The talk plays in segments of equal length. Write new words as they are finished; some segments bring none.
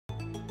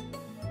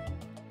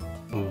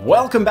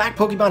Welcome back,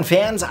 Pokemon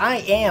fans. I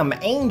am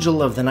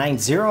Angel of the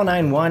Night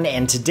 091,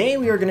 and today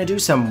we are going to do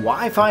some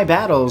Wi-Fi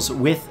battles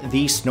with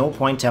the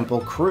Snowpoint Temple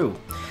crew.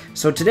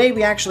 So today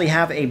we actually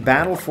have a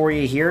battle for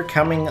you here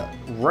coming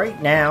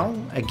right now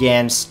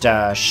against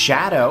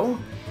Shadow,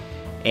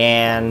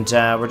 and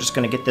we're just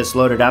going to get this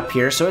loaded up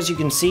here. So as you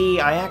can see,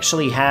 I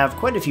actually have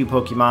quite a few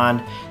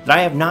Pokemon that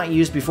I have not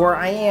used before.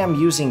 I am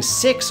using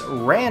 6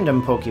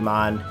 random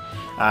Pokemon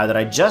that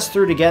I just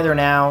threw together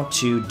now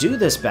to do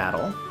this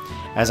battle,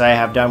 as I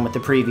have done with the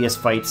previous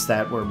fights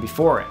that were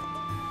before it.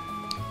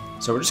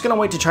 So we're just going to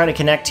wait to try to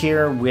connect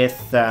here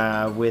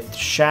with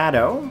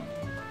Shadow.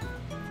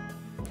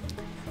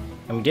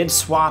 And we did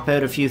swap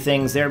out a few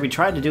things there. We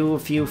tried to do a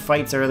few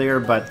fights earlier,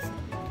 but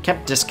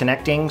kept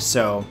disconnecting,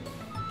 so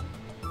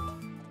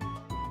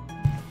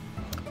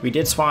we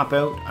did swap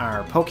out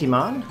our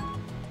Pokemon.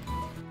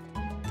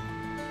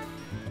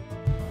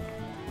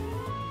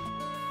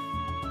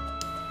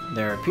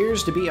 There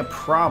appears to be a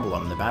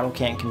problem. The battle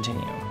can't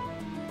continue.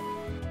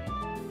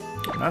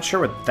 I'm not sure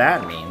what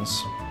that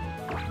means.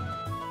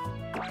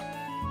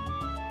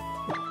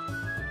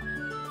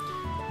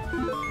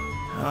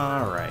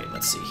 Alright,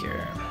 let's see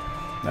here.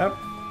 Yep.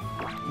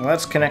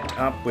 Let's connect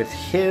up with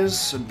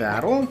his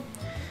battle.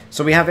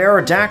 So we have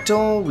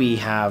Aerodactyl, we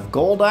have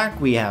Golduck,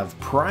 we have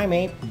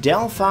Primeape,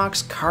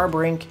 Delphox,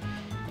 Carbrink,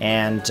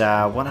 and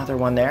one other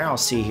one there I'll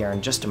see here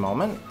in just a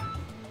moment.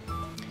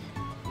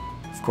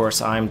 Of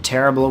course, I'm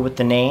terrible with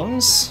the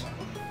names.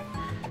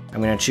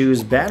 I'm going to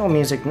choose Battle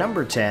Music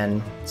number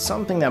 10,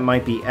 something that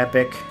might be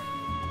epic.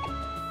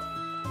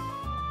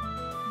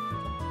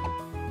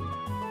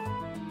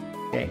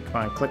 Okay, come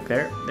on, click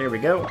there. There we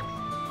go.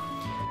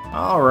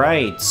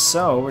 Alright,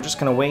 so we're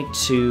just going to wait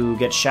to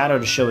get Shadow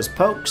to show his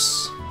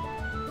pokes.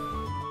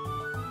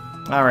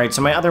 Alright,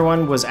 so my other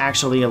one was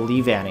actually a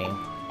Leavanny.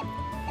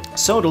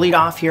 So to lead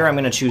off here, I'm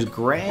going to choose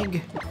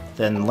Greg,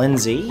 then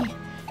Lindsay.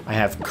 I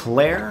have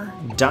Claire,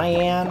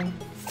 Diane,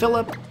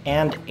 Philip,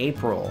 and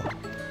April.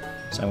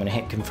 So I'm going to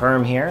hit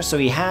confirm here. So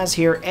he has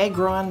here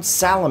Aggron,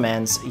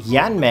 Salamence,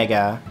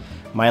 Yanmega,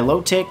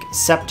 Milotic,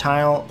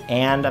 Sceptile,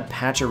 and a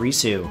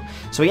Pachirisu.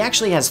 So he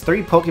actually has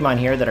 3 Pokemon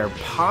here that are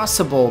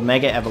possible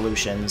Mega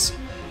Evolutions.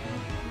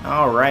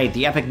 Alright,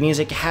 the epic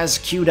music has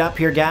queued up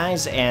here,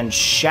 guys, and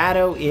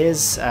Shadow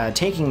is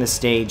taking the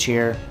stage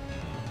here.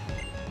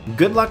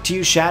 Good luck to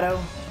you, Shadow.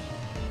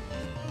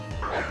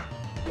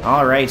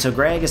 Alright, so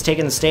Greg is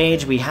taking the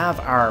stage. We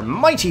have our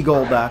mighty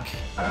Golduck.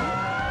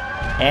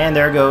 And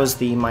there goes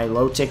the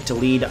Milotic to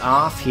lead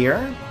off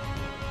here.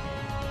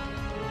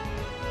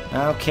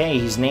 Okay,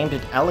 he's named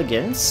it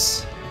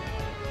Elegance.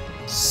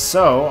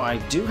 So, I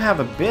do have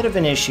a bit of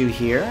an issue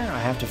here. I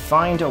have to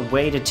find a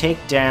way to take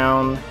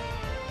down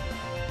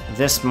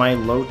this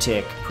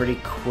Milotic pretty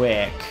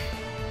quick.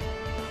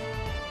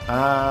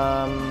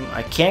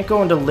 I can't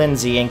go into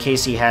Lindsay in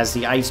case he has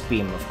the Ice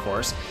Beam, of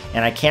course.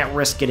 And I can't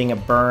risk getting a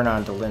burn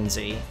onto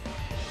Lindsay.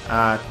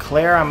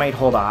 Claire, I might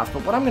hold off,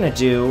 but what I'm going to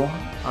do,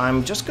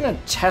 I'm just going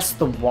to test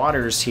the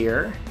waters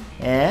here.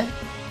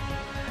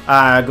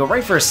 Go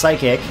right for a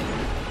Psychic.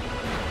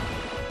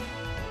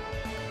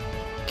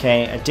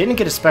 Okay, I didn't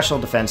get a special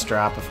defense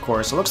drop, of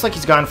course. It looks like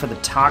he's gone for the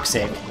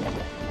Toxic.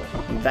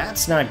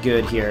 That's not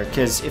good here,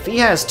 because if he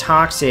has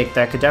Toxic,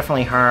 that could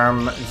definitely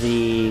harm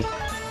the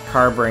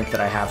Carbrink that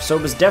I have. So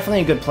it was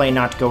definitely a good play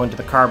not to go into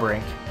the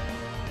Carbrink.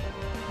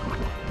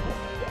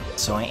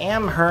 So I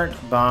am hurt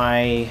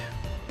by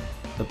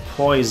the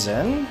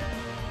poison.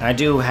 I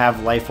do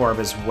have Life Orb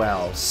as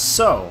well,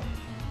 so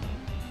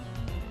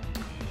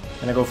I'm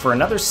gonna go for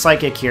another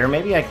Psychic here.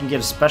 Maybe I can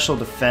get a special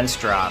defense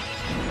drop.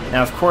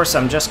 Now, of course,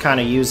 I'm just kind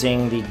of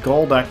using the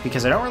Golduck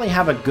because I don't really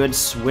have a good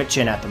switch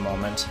in at the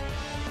moment.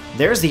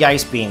 There's the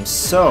Ice Beam,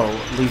 so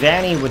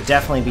Leavanny would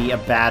definitely be a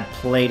bad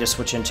play to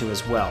switch into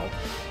as well.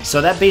 So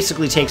that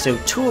basically takes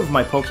out 2 of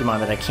my Pokemon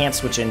that I can't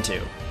switch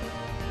into.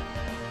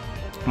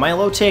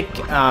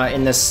 Milotic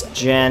in this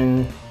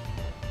gen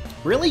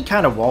really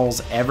kind of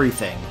walls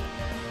everything.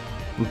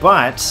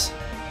 But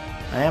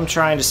I am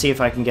trying to see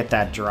if I can get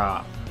that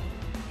drop.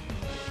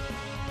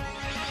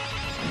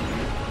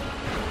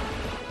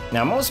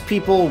 Now, most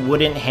people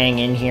wouldn't hang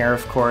in here,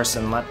 of course,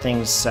 and let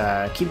things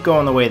keep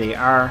going the way they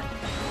are.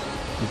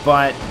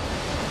 But,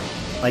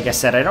 like I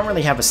said, I don't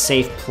really have a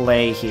safe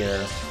play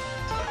here.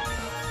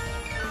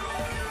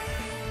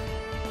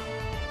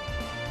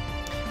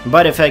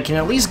 But if I can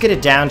at least get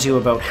it down to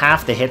about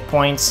half the hit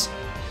points,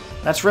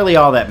 that's really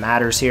all that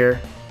matters here.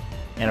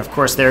 And of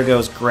course, there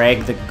goes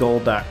Greg the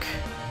Golduck.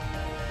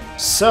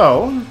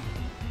 So,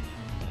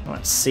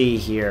 let's see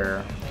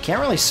here. I can't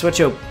really switch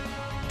out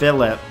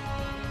Philip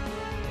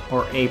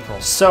or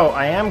April. So,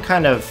 I am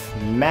kind of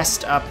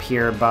messed up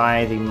here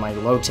by the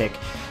Milotic.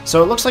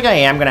 So, it looks like I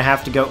am going to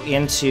have to go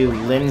into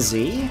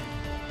Lindsay.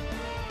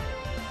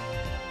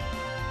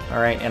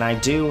 Alright, and I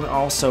do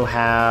also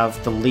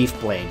have the Leaf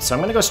Blade. So I'm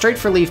going to go straight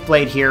for Leaf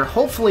Blade here.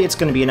 Hopefully it's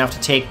going to be enough to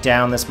take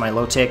down this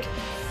Milotic.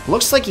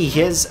 Looks like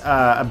he is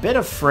a bit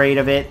afraid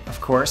of it, of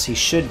course, he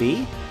should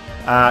be.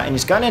 And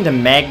he's gone into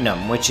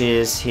Magnum, which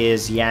is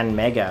his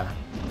Yanmega.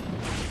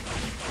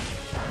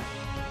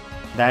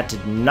 That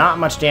did not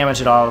much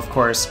damage at all, of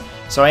course.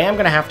 So I am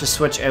going to have to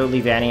switch out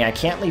Leavanny. I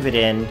can't leave it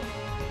in.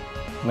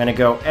 I'm going to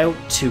go out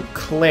to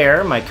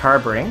Claire, my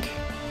Carbrink.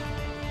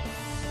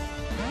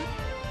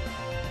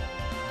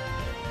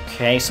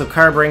 Okay, so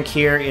Carbrink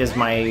here is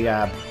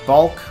my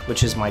bulk,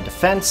 which is my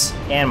defense,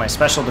 and my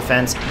special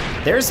defense.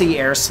 There's the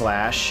Air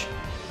Slash.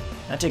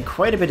 That did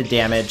quite a bit of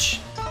damage.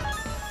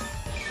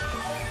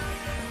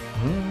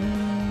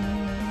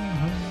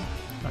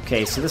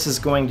 Okay, so this is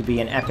going to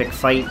be an epic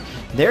fight.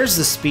 There's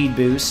the speed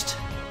boost.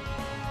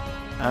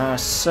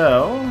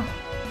 So,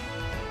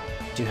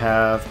 I do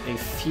have a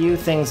few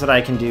things that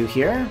I can do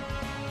here.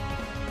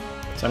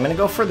 So I'm going to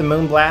go for the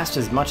Moonblast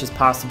as much as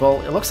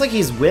possible. It looks like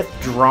he's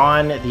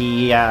withdrawn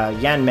the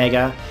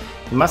Yanmega.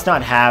 He must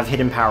not have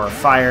Hidden Power of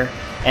Fire.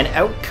 And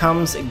out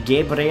comes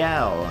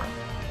Gabriel.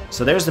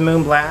 So there's the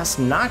Moonblast.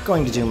 Not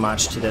going to do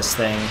much to this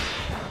thing.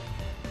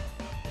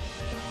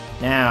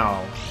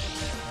 Now,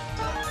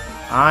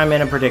 I'm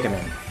in a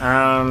predicament.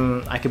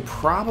 I could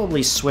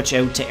probably switch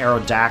out to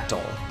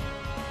Aerodactyl.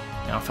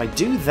 Now, if I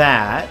do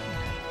that...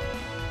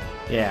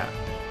 Yeah.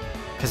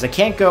 Because I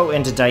can't go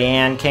into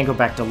Diane, can't go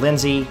back to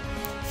Lindsay.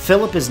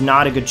 Philip is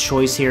not a good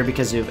choice here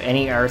because of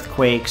any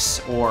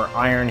Earthquakes or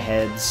Iron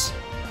Heads.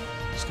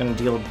 It's going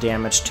to deal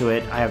damage to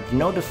it. I have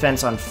no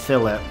defense on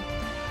Philip.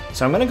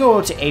 So I'm going to go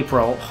out to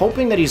April,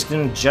 hoping that he's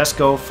going to just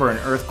go for an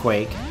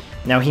Earthquake.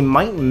 Now, he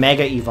might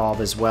Mega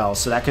Evolve as well,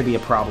 so that could be a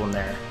problem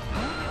there.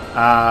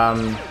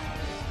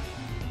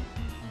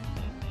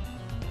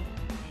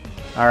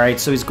 Alright,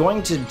 so he's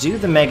going to do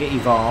the Mega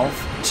Evolve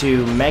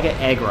to Mega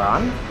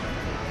Aggron,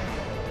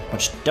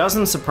 which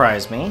doesn't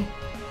surprise me.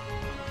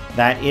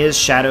 That is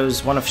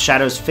Shadow's, one of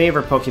Shadow's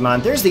favorite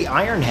Pokemon. There's the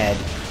Iron Head.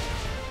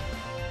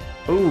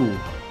 Ooh.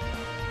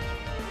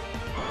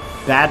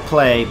 Bad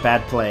play,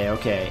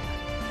 okay.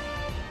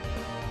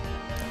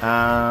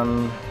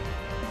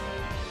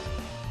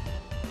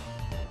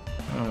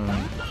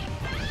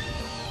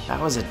 That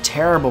was a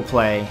terrible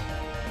play.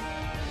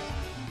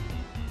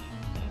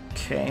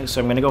 Okay,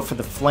 so I'm going to go for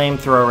the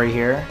Flamethrower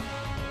here.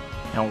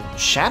 Now,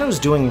 Shadow's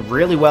doing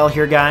really well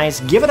here,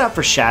 guys. Give it up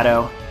for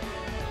Shadow.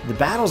 The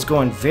battle's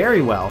going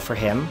very well for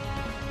him.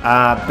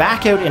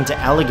 Back out into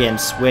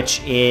Elegance,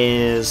 which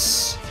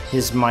is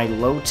his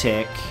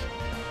Milotic.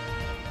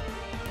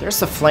 There's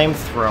the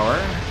Flamethrower.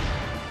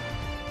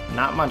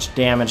 Not much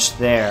damage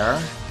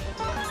there.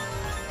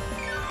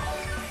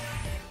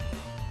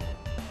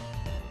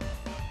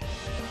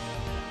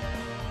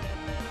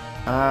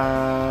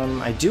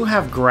 I do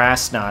have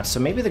Grass Knot, so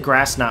maybe the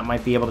Grass Knot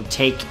might be able to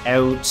take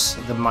out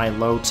the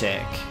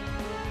Milotic.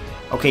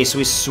 Okay, so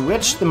we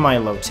switched the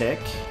Milotic.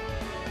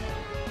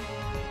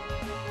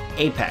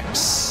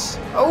 Apex.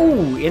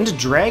 Oh, into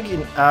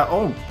Dragon.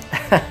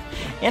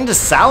 Into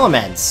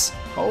Salamence.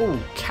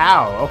 Oh,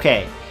 cow.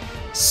 Okay.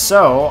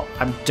 So,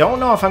 I don't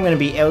know if I'm going to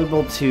be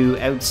able to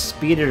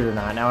outspeed it or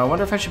not. Now, I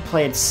wonder if I should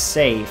play it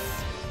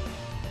safe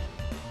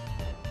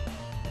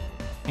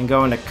and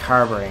go into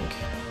Carbrink.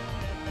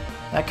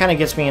 That kind of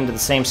gets me into the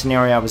same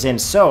scenario I was in.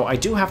 So, I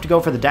do have to go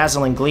for the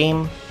Dazzling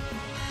Gleam.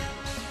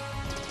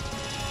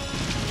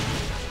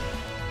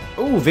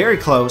 Ooh, very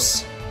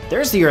close.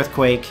 There's the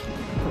Earthquake.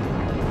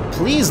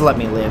 Please let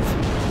me live.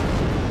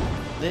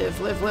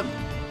 Live.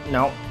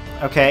 No.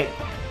 Okay.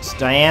 So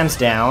Diane's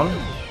down.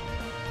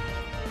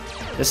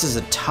 This is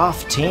a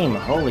tough team.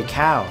 Holy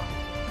cow.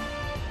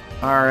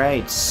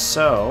 Alright,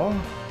 so...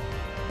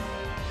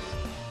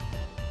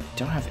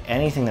 don't have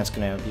anything that's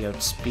going to be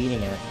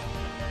outspeeding it.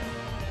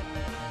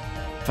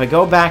 If I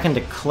go back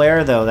into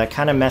Claire, though, that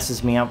kind of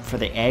messes me up for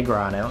the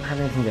Aggron. I don't have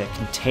anything that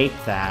can take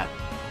that.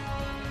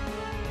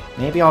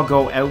 Maybe I'll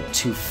go out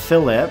to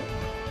Philip.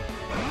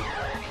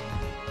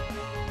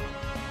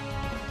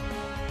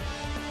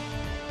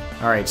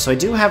 Alright, so I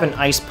do have an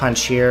Ice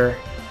Punch here.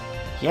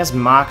 He has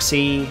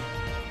Moxie.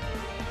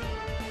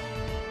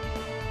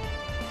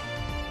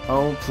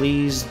 Oh,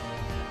 please.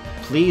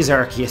 Please,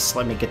 Arceus,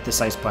 let me get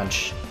this Ice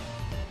Punch.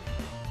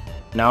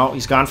 No,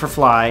 he's gone for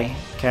Fly.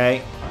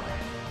 Okay.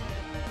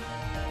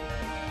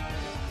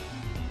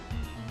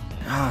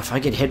 Oh, if I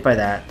get hit by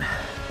that.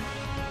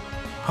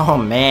 Oh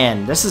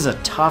man, this is a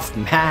tough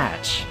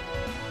match.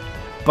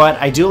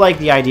 But I do like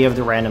the idea of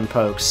the random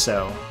pokes,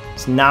 so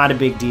it's not a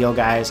big deal,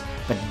 guys.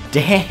 But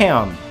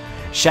damn!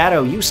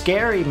 Shadow, you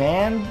scary,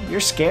 man.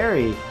 You're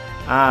scary.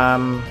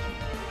 I'm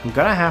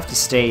gonna have to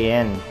stay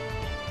in.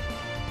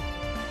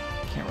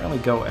 Can't really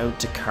go out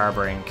to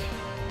Carbrink.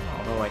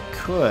 Although I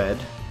could.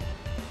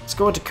 Let's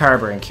go to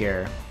Carbrink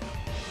here.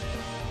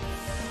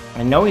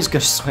 I know he's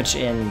gonna switch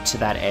into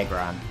that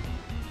Aggron.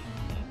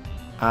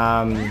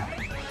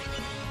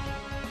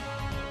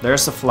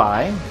 There's the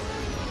Fly.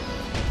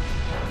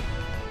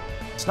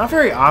 It's not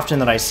very often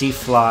that I see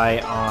Fly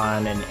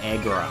on an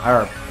Aggron,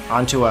 or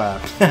onto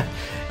a...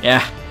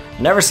 yeah,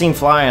 never seen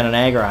Fly on an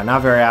Aggron,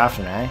 not very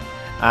often, eh?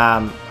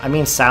 I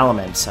mean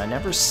Salamence, I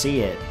never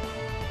see it.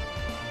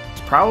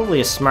 It's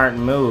probably a smart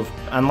move,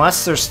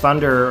 unless there's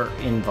Thunder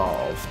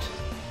involved.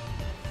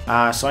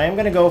 So I am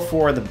going to go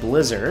for the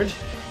Blizzard.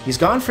 He's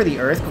gone for the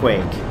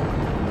Earthquake.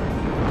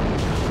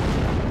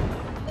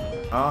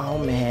 Oh,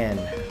 man.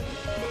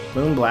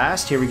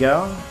 Moonblast, here we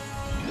go.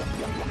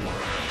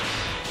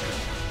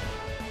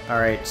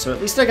 Alright, so at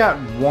least I got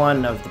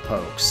one of the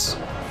pokes.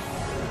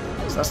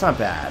 So that's not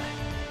bad.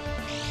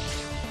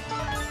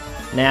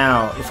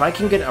 Now, if I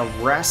can get a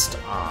rest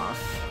off...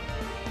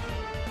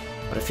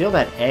 But I feel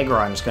that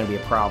Aggron is going to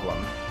be a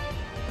problem.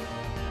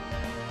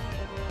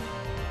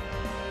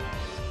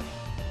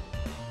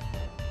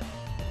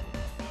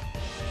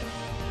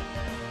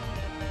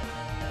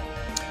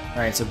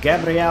 Alright, so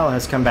Gabriel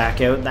has come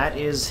back out. That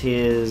is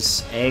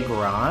his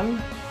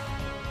Aggron.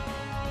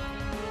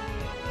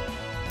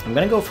 I'm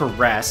gonna go for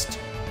rest.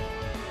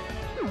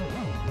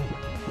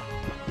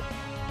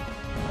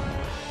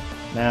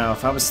 Now,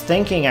 if I was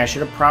thinking, I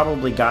should have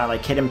probably got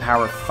like Hidden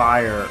Power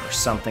Fire or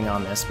something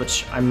on this,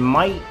 which I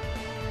might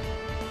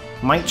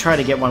try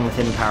to get one with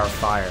Hidden Power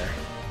Fire.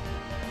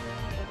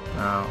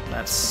 Oh,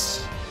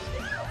 that's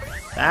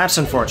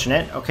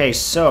unfortunate. Okay,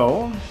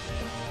 so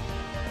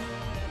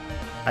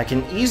I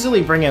can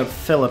easily bring out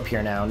Philip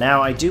here now.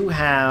 Now, I do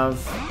have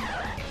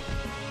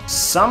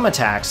some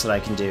attacks that I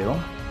can do.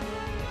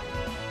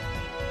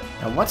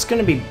 Now, what's going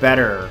to be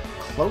better?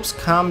 Close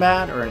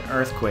combat or an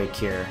earthquake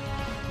here?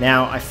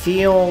 Now, I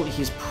feel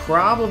he's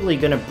probably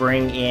going to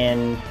bring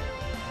in...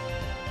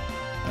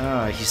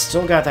 he's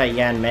still got that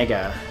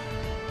Yanmega.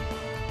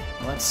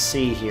 Let's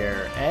see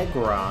here.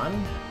 Aggron.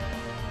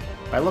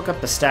 If I look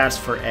up the stats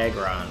for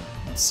Aggron,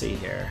 let's see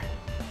here.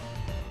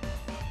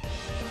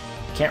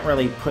 Can't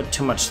really put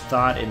too much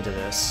thought into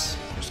this.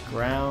 There's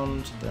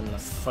ground, then the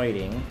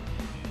fighting.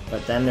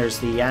 But then there's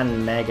the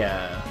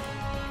Yanmega.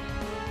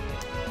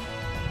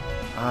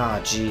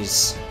 Ah,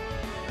 jeez.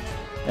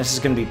 This is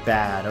gonna be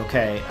bad.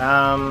 Okay,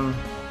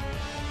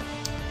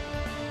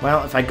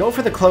 well, if I go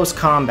for the close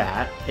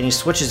combat, and he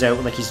switches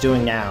out like he's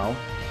doing now,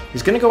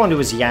 he's gonna go into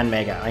his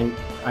Yanmega.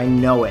 I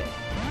know it.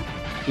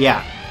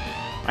 Yeah.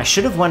 I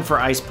should have went for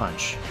Ice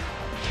Punch.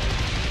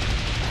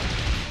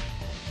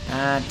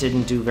 That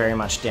didn't do very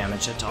much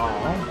damage at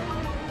all.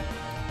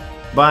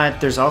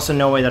 But there's also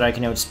no way that I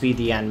can outspeed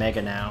the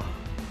Yanmega now.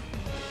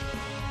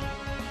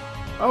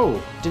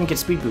 Oh, didn't get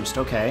speed boost.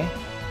 Okay.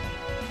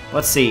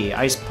 Let's see.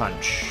 Ice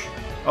Punch.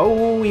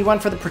 Oh, he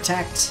went for the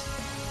Protect.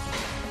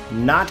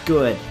 Not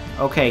good.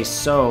 Okay,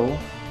 so...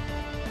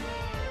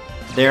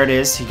 there it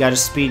is. He got a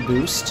speed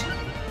boost.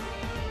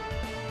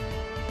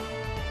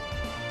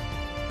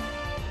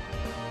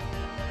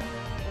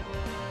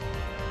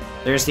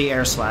 There's the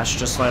Air Slash,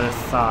 just like I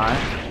thought.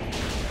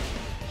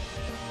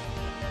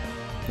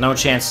 No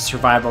chance of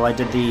survival. I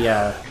did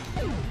the,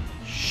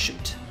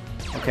 shoot.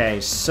 Okay,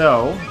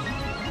 so...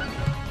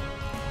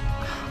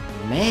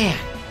 man.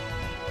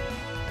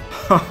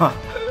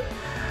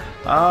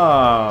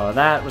 Oh,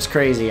 that was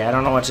crazy. I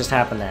don't know what just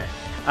happened there.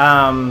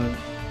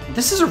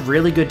 This is a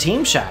really good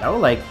team, Shadow.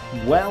 Like,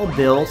 well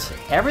built.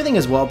 Everything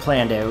is well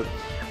planned out.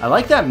 I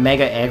like that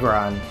Mega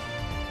Aggron.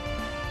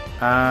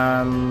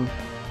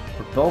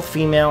 We're both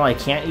female. I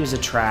can't use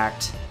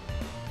Attract.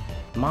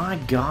 My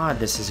god,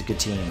 this is a good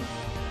team.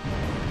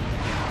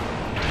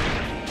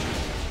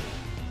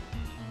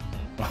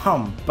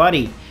 Oh,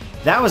 buddy.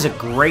 That was a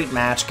great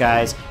match,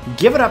 guys.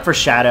 Give it up for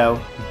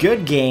Shadow.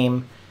 Good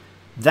game.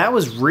 That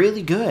was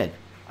really good.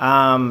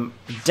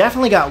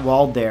 Definitely got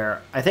walled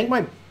there. I think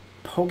my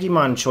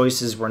Pokemon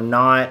choices were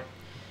not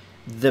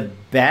the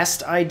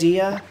best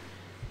idea,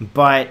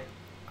 but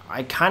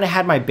I kind of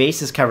had my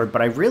bases covered,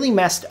 but I really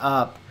messed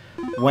up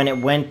when it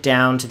went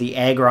down to the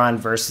Aggron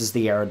versus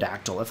the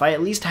Aerodactyl. If I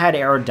at least had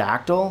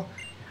Aerodactyl,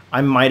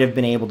 I might have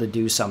been able to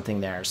do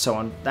something there.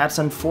 So that's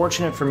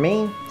unfortunate for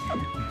me,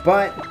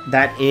 but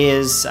that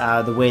is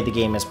the way the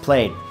game is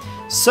played.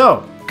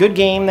 So, good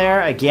game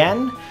there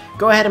again.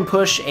 Go ahead and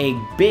push a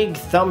big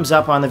thumbs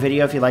up on the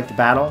video if you like the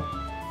battle.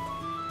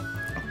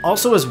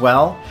 Also as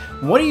well,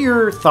 what are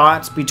your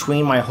thoughts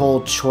between my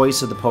whole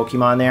choice of the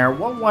Pokemon there?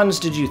 What ones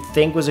did you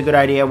think was a good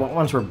idea? What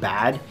ones were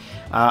bad?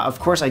 Of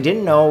course, I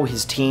didn't know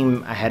his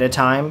team ahead of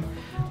time.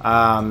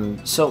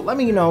 So let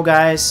me know,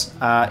 guys,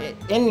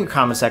 in your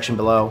comment section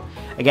below.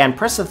 Again,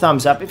 press the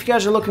thumbs up. If you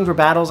guys are looking for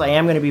battles, I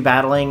am going to be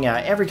battling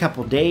every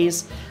couple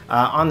days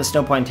on the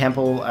Snowpoint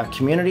Temple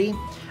community.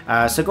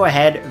 So go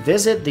ahead,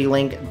 visit the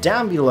link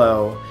down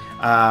below.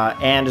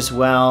 And as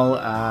well,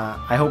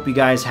 I hope you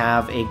guys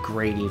have a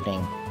great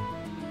evening.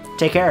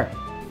 Take care.